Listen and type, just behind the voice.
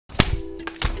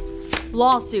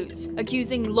Lawsuits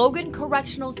accusing Nguyen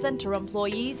Correctional Center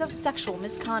employees of sexual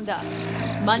misconduct.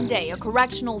 Monday, a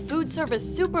correctional food service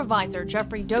supervisor,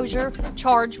 Jeffrey Dozier,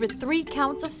 charged with 3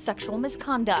 counts of sexual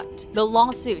misconduct. The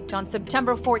lawsuit on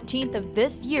September 14th of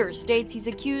this year states he's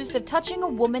accused of touching a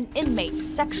woman inmate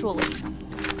sexually.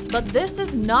 But this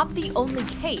is not the only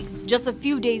case. Just a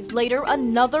few days later,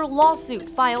 another lawsuit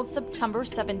filed September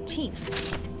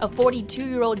 17th. A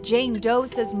 42-year-old Jane Doe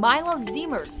says Milo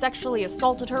Zemer sexually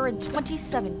assaulted her in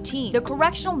 2017. The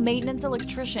correctional maintenance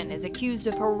electrician is accused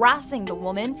of harassing the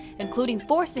woman, including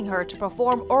forcing her to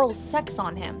perform oral sex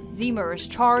on him. Zemer is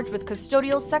charged with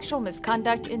custodial sexual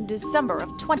misconduct in December of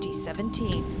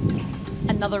 2017.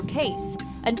 Another case.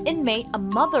 An inmate, a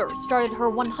mother, started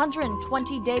her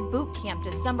 120-day boot camp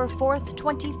December 4th,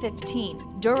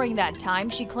 2015. During that time,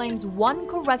 she claims one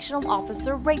correctional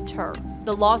officer raped her.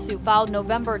 The lawsuit filed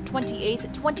November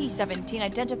 28, 2017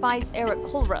 identifies Eric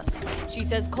Colress. She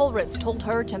says Colress told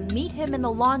her to meet him in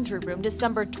the laundry room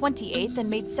December 28th and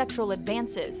made sexual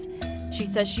advances. She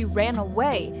says she ran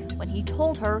away when he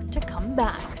told her to come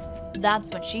back. That's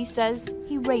when she says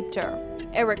he raped her.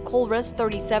 Eric Colress,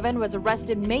 37, was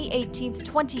arrested May 18,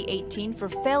 2018 for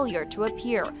failure to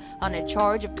appear on a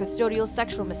charge of custodial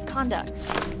sexual misconduct.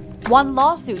 One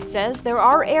lawsuit says there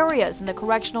are areas in the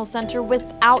correctional center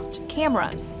without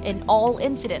cameras. In all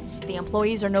incidents, the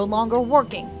employees are no longer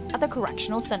working at the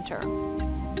correctional center.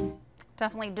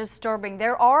 Definitely disturbing.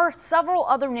 There are several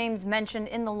other names mentioned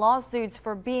in the lawsuits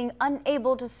for being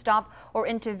unable to stop or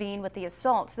intervene with the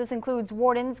assaults. This includes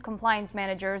wardens, compliance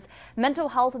managers, mental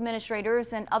health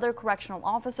administrators, and other correctional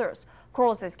officers.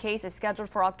 Corliss' case is scheduled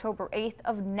for October 8th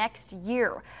of next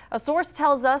year. A source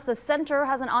tells us the center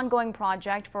has an ongoing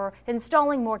project for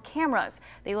installing more cameras.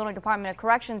 The Illinois Department of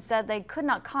Corrections said they could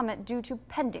not comment due to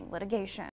pending litigation.